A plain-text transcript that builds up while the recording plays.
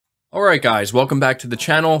Alright guys, welcome back to the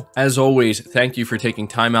channel. As always, thank you for taking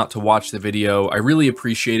time out to watch the video. I really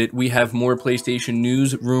appreciate it. We have more PlayStation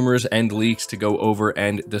news, rumors, and leaks to go over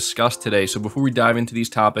and discuss today. So before we dive into these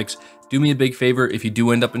topics, do me a big favor. If you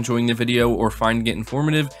do end up enjoying the video or finding it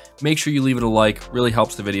informative, make sure you leave it a like. Really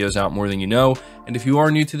helps the videos out more than you know. And if you are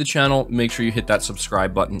new to the channel, make sure you hit that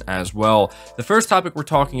subscribe button as well. The first topic we're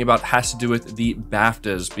talking about has to do with the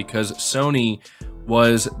BAFTAs, because Sony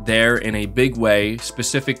was there in a big way,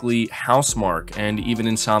 specifically Housemarque and even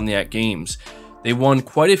Insomniac Games. They won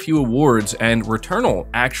quite a few awards, and Returnal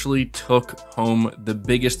actually took home the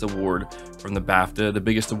biggest award from the BAFTA, the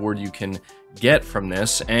biggest award you can get from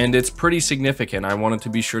this, and it's pretty significant. I wanted to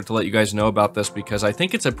be sure to let you guys know about this because I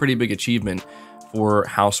think it's a pretty big achievement for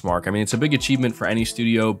Housemarque. I mean, it's a big achievement for any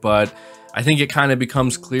studio, but I think it kind of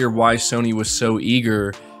becomes clear why Sony was so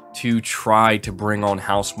eager to try to bring on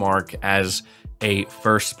Housemarque as a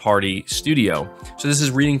first-party studio. So this is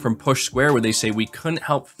reading from Push Square, where they say, "We couldn't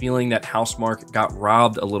help feeling that Housemarque got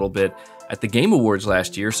robbed a little bit at the Game Awards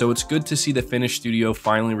last year, so it's good to see the Finnish studio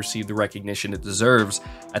finally receive the recognition it deserves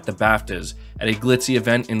at the BAFTAs. At a glitzy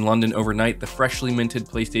event in London overnight, the freshly minted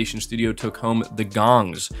PlayStation studio took home the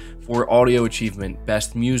Gongs for Audio Achievement,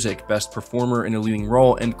 Best Music, Best Performer in a Leading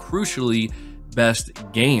Role, and crucially, Best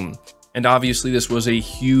Game." And obviously this was a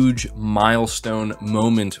huge milestone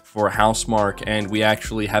moment for Housemarque, and we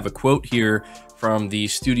actually have a quote here from the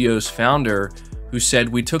studio's founder who said,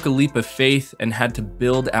 "We took a leap of faith and had to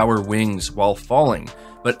build our wings while falling,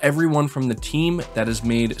 but everyone from the team that has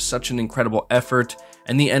made such an incredible effort,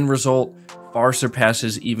 and the end result far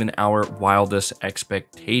surpasses even our wildest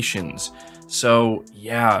expectations." So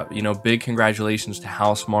yeah, big congratulations to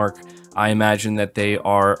Housemarque. I imagine that they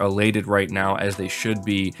are elated right now, as they should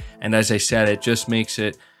be. And as I said, it just makes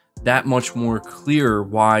it that much more clear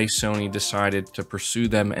why Sony decided to pursue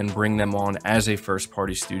them and bring them on as a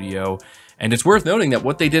first-party studio. And it's worth noting that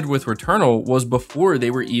what they did with Returnal was before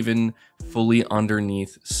they were even fully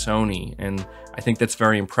underneath Sony. And I think that's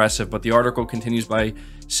very impressive. But the article continues by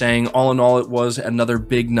saying, all in all, it was another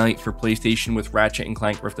big night for PlayStation, with Ratchet &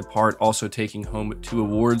 Clank Rift Apart also taking home 2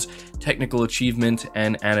 awards, Technical Achievement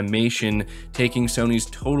and Animation, taking Sony's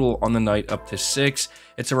total on the night up to 6.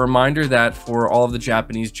 It's a reminder that for all of the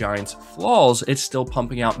Japanese giants' flaws, it's still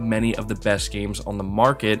pumping out many of the best games on the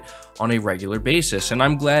market on a regular basis. And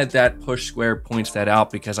I'm glad that Push Square points that out,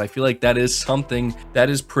 because I feel like that is something that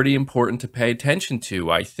is pretty important to pay attention to.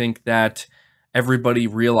 I think that everybody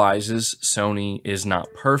realizes Sony is not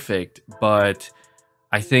perfect, but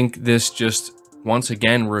I think this just once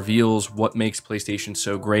again reveals what makes PlayStation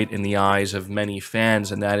so great in the eyes of many fans,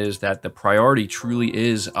 and that is that the priority truly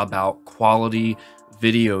is about quality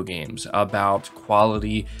video games, about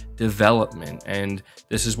quality development, and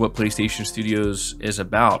this is what PlayStation Studios is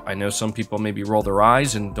about. I know some people maybe roll their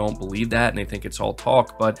eyes and don't believe that, and they think it's all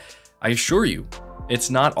talk, but I assure you, it's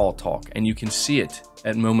not all talk, and you can see it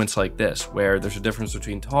at moments like this, where there's a difference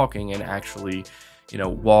between talking and actually,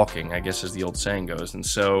 walking, I guess, as the old saying goes. And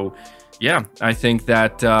so, yeah, I think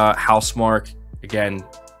that Housemarque, again,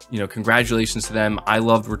 congratulations to them. I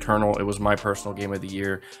loved Returnal. It was my personal game of the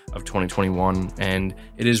year of 2021, and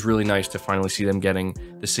it is really nice to finally see them getting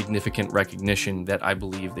the significant recognition that I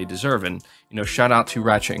believe they deserve. And, shout out to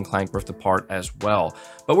Ratchet & Clank Rift Apart as well.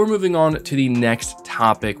 But we're moving on to the next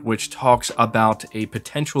topic, which talks about a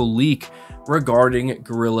potential leak regarding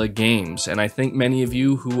Guerrilla Games. And I think many of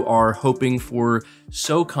you who are hoping for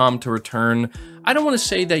Socom to return, I don't want to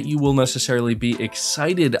say that you will necessarily be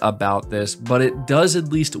excited about this, but it does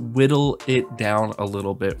at least whittle it down a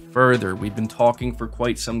little bit further. We've been talking for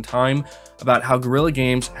quite some time about how Guerrilla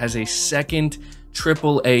Games has a second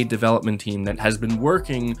AAA development team that has been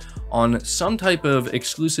working on some type of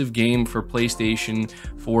exclusive game for PlayStation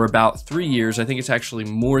for about 3 years. I think it's actually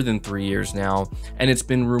more than 3 years now, and it's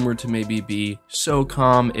been rumored to maybe be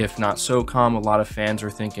Socom. If not Socom, a lot of fans are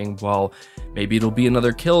thinking, well, maybe it'll be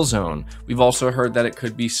another Killzone. We've also heard that it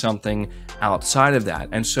could be something outside of that,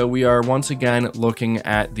 and so we are once again looking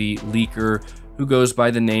at the leaker, who goes by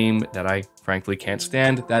the name that I frankly can't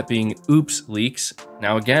stand, that being Oops Leaks.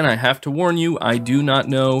 Now again, I have to warn you, I do not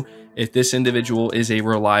know if this individual is a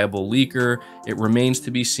reliable leaker. It remains to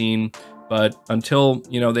be seen, but until,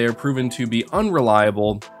 they are proven to be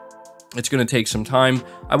unreliable, it's going to take some time.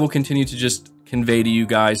 I will continue to just convey to you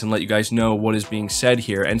guys and let you guys know what is being said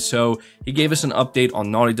here. And so he gave us an update on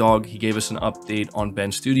Naughty Dog, he gave us an update on Ben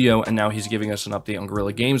Studio, and now he's giving us an update on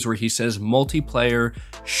Guerrilla Games, where he says multiplayer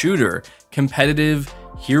shooter, competitive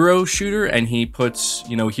hero shooter, and he puts,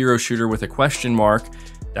 hero shooter with a question mark.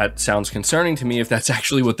 That sounds concerning to me if that's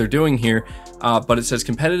actually what they're doing here, but it says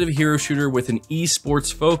competitive hero shooter with an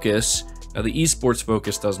esports focus, Now, the esports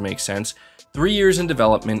focus does make sense. 3 years in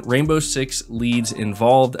development, Rainbow Six leads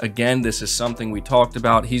involved. Again, this is something we talked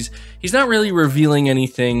about. He's not really revealing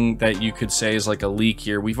anything that you could say is like a leak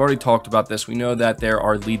here. We've already talked about this. We know that there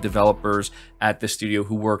are lead developers at the studio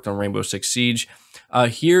who worked on Rainbow Six Siege.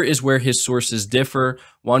 Here is where his sources differ.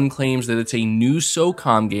 One claims that it's a new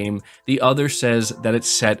Socom game. The other says that it's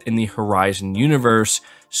set in the Horizon universe.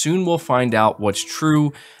 Soon we'll find out what's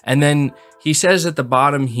true. And then he says at the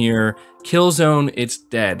bottom here, Killzone, it's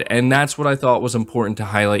dead. And that's what I thought was important to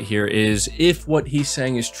highlight here, is if what he's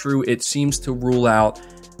saying is true, it seems to rule out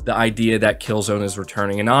the idea that Killzone is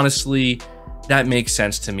returning. And honestly, that makes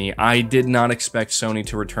sense to me. I did not expect Sony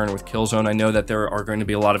to return with Killzone. I know that there are going to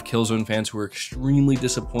be a lot of Killzone fans who are extremely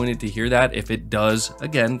disappointed to hear that, if it does,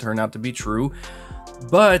 again, turn out to be true.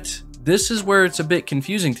 But this is where it's a bit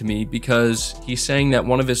confusing to me, because he's saying that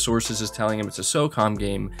one of his sources is telling him it's a Socom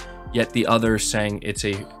game, yet the other is saying it's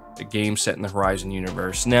a game set in the Horizon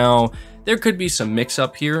universe. Now, there could be some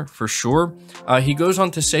mix-up here, for sure. He goes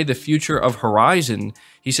on to say the future of Horizon.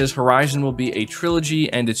 He says Horizon will be a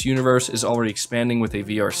trilogy, and its universe is already expanding with a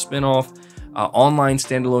VR spin-off. Online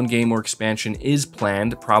standalone game or expansion is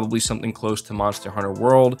planned, probably something close to Monster Hunter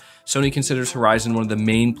World. Sony considers Horizon one of the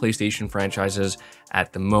main PlayStation franchises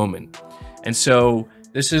at the moment. And so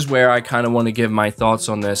this is where I kind of want to give my thoughts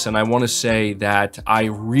on this, and I want to say that I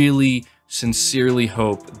really sincerely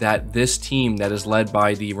hope that this team that is led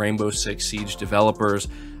by the Rainbow Six Siege developers,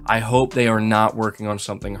 I hope they are not working on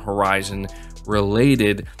something Horizon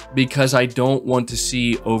related, because I don't want to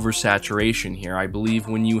see oversaturation here. I believe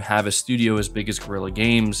when you have a studio as big as Guerrilla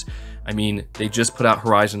Games, I mean, they just put out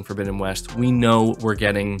Horizon Forbidden West. We know we're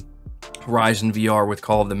getting Horizon VR with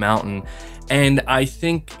Call of the Mountain, and I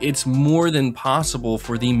think it's more than possible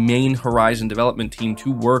for the main Horizon development team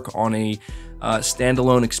to work on a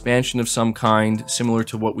standalone expansion of some kind, similar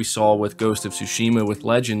to what we saw with Ghost of Tsushima with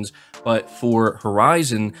Legends. But for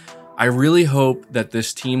Horizon, I really hope that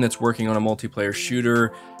this team that's working on a multiplayer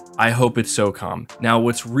shooter, I hope it's Socom. Now,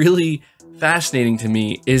 what's really fascinating to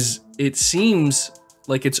me is it seems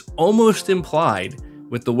like it's almost implied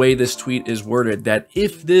with the way this tweet is worded that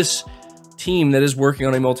if this team that is working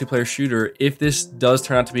on a multiplayer shooter, if this does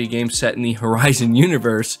turn out to be a game set in the Horizon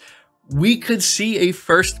universe, we could see a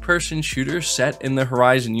first-person shooter set in the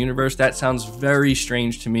Horizon universe. That sounds very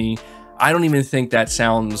strange to me. I don't even think that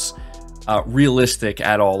sounds realistic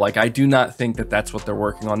at all. Like, I do not think that that's what they're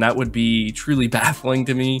working on. That would be truly baffling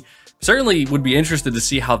to me. Certainly would be interested to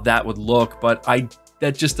see how that would look, but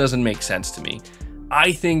that just doesn't make sense to me.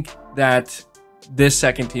 I think that this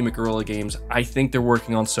second team at Guerrilla Games, I think they're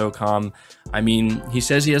working on Socom. I mean, he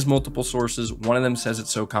says he has multiple sources. One of them says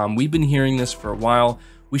it's Socom. We've been hearing this for a while.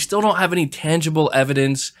 We still don't have any tangible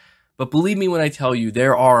evidence, but believe me when I tell you,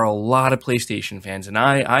 there are a lot of PlayStation fans, and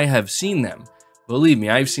I have seen them. Believe me,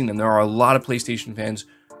 I've seen them. There are a lot of PlayStation fans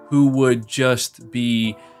who would just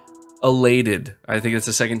be elated. I think it's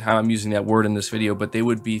the second time I'm using that word in this video, but they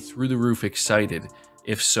would be through the roof excited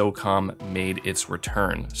if Socom made its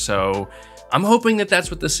return. So I'm hoping that that's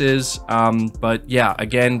what this is. But yeah,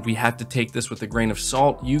 again, we have to take this with a grain of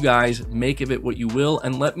salt. You guys make of it what you will,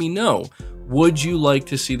 and let me know. Would you like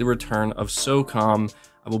to see the return of Socom?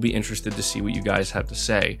 I will be interested to see what you guys have to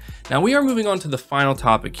say. Now, we are moving on to the final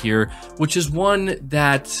topic here, which is one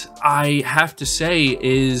that I have to say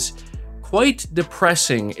is quite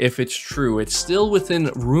depressing if it's true. It's still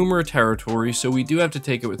within rumor territory, so we do have to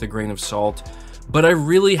take it with a grain of salt. But I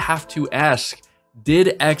really have to ask,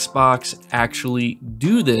 did Xbox actually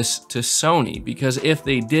do this to Sony? Because if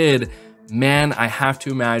they did, man, I have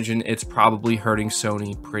to imagine it's probably hurting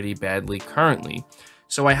Sony pretty badly currently.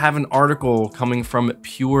 So I have an article coming from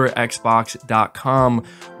purexbox.com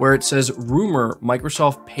where it says, rumor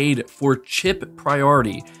Microsoft paid for chip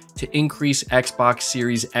priority to increase Xbox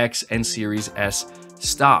Series X and Series S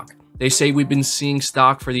stock. They say we've been seeing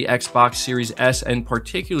stock for the Xbox Series S and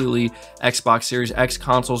particularly Xbox Series X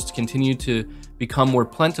consoles continue to become more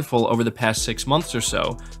plentiful over the past 6 months or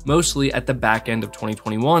so, mostly at the back end of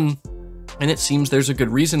 2021. And it seems there's a good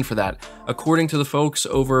reason for that. According to the folks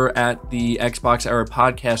over at the Xbox Era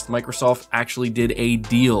podcast, Microsoft actually did a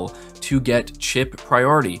deal to get chip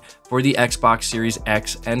priority for the Xbox Series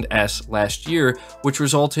X and S last year, which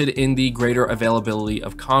resulted in the greater availability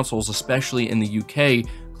of consoles, especially in the UK,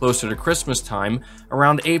 closer to Christmas time.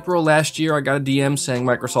 Around April last year, I got a DM saying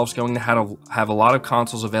Microsoft's going to have a lot of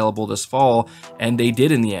consoles available this fall, and they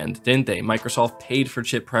did in the end, didn't they? Microsoft paid for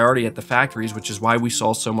chip priority at the factories, which is why we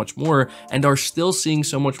saw so much more and are still seeing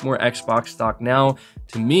so much more Xbox stock now.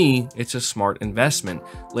 To me, it's a smart investment.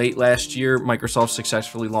 Late last year, Microsoft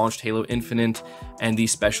successfully launched Halo Infinite, and the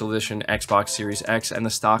special edition Xbox Series X, and the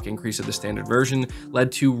stock increase of the standard version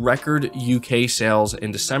led to record UK sales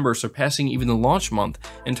in December, surpassing even the launch month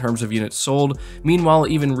in terms of units sold. Meanwhile,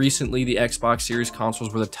 even recently, the Xbox Series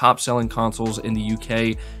consoles were the top-selling consoles in the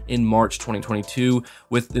UK in March 2022,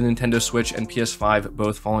 with the Nintendo Switch and PS5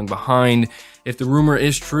 both falling behind. If the rumor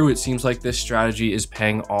is true, it seems like this strategy is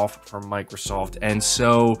paying off for Microsoft. And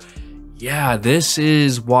so, yeah, this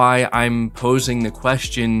is why I'm posing the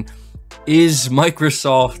question, is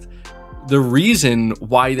Microsoft the reason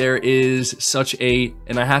why there is such a,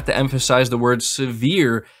 and I have to emphasize the word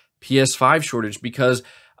severe, PS5 shortage? Because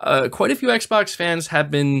quite a few Xbox fans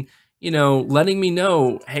have been, letting me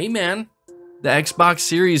know, hey man, the Xbox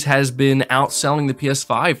Series has been outselling the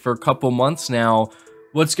PS5 for a couple months now.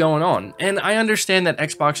 What's going on? And I understand that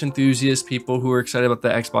Xbox enthusiasts, people who are excited about the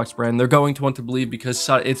Xbox brand, they're going to want to believe because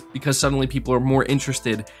suddenly people are more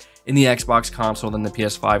interested in the Xbox console than the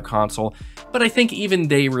PS5 console. But I think even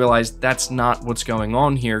they realize that's not what's going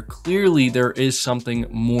on here. Clearly, there is something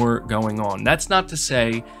more going on. That's not to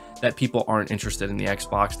say that people aren't interested in the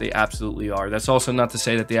Xbox. They absolutely are. That's also not to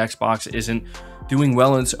say that the Xbox isn't doing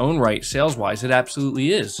well in its own right, sales-wise. It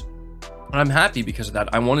absolutely is. And I'm happy because of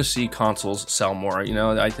that. I want to see consoles sell more.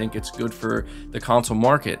 I think it's good for the console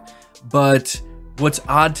market. But what's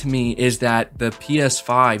odd to me is that the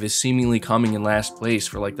PS5 is seemingly coming in last place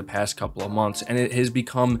for like the past couple of months. And it has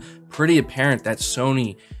become pretty apparent that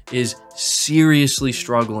Sony is seriously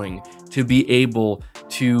struggling to be able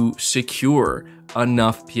to secure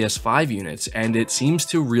enough PS5 units. And it seems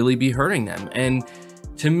to really be hurting them. And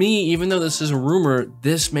to me, even though this is a rumor,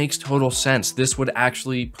 this makes total sense. This would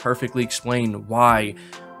actually perfectly explain why,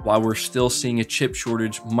 while we're still seeing a chip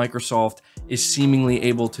shortage, Microsoft is seemingly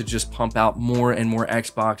able to just pump out more and more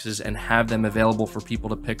Xboxes and have them available for people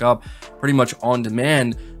to pick up pretty much on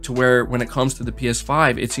demand, to where when it comes to the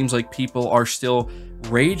PS5, it seems like people are still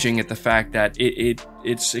raging at the fact that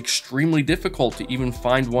it's extremely difficult to even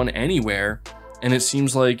find one anywhere. And it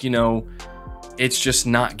seems like, it's just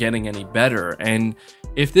not getting any better. And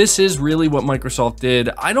if this is really what Microsoft did,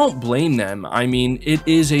 I don't blame them. I mean, it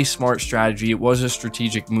is a smart strategy. It was a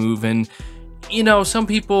strategic move. And, some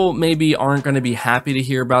people maybe aren't going to be happy to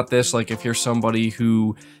hear about this. Like if you're somebody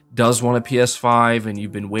who does want a PS5 and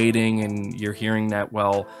you've been waiting and you're hearing that,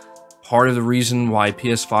 well, part of the reason why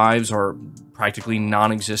PS5s are practically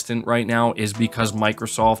non-existent right now is because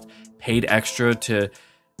Microsoft paid extra to,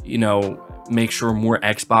 make sure more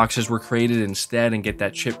Xboxes were created instead and get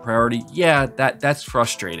that chip priority. Yeah, that's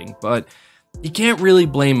frustrating, but you can't really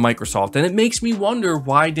blame Microsoft. And it makes me wonder,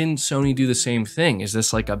 why didn't Sony do the same thing? Is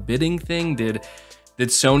this like a bidding thing? Did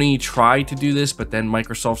Sony try to do this, but then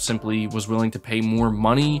Microsoft simply was willing to pay more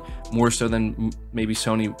money, more so than maybe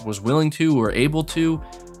Sony was willing to or able to?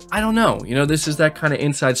 I don't know. This is that kind of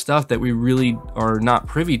inside stuff that we really are not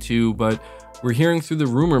privy to, but we're hearing through the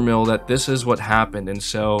rumor mill that this is what happened. And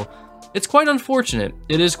so it's quite unfortunate.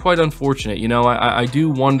 It is quite unfortunate. I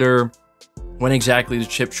do wonder when exactly the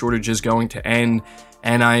chip shortage is going to end.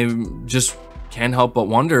 And I just can't help but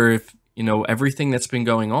wonder if, everything that's been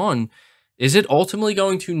going on, is it ultimately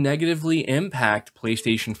going to negatively impact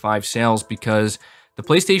PlayStation 5 sales? Because the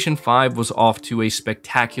PlayStation 5 was off to a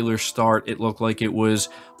spectacular start. It looked like it was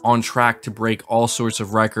on track to break all sorts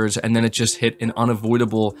of records, and then it just hit an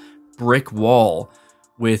unavoidable brick wall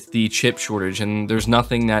with the chip shortage, and there's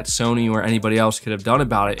nothing that Sony or anybody else could have done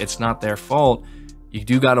about it. It's not their fault. You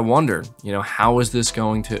do got to wonder, how is this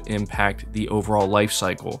going to impact the overall life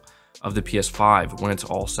cycle of the PS5 when it's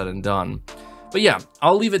all said and done? But yeah,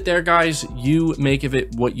 I'll leave it there, guys. You make of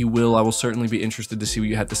it what you will. I will certainly be interested to see what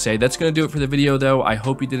you have to say. That's going to do it for the video, though. I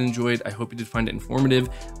hope you did enjoy it. I hope you did find it informative.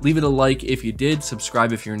 Leave it a like if you did.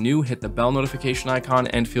 Subscribe if you're new. Hit the bell notification icon,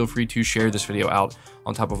 and feel free to share this video out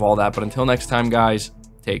on top of all that. But until next time, guys,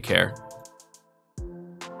 take care.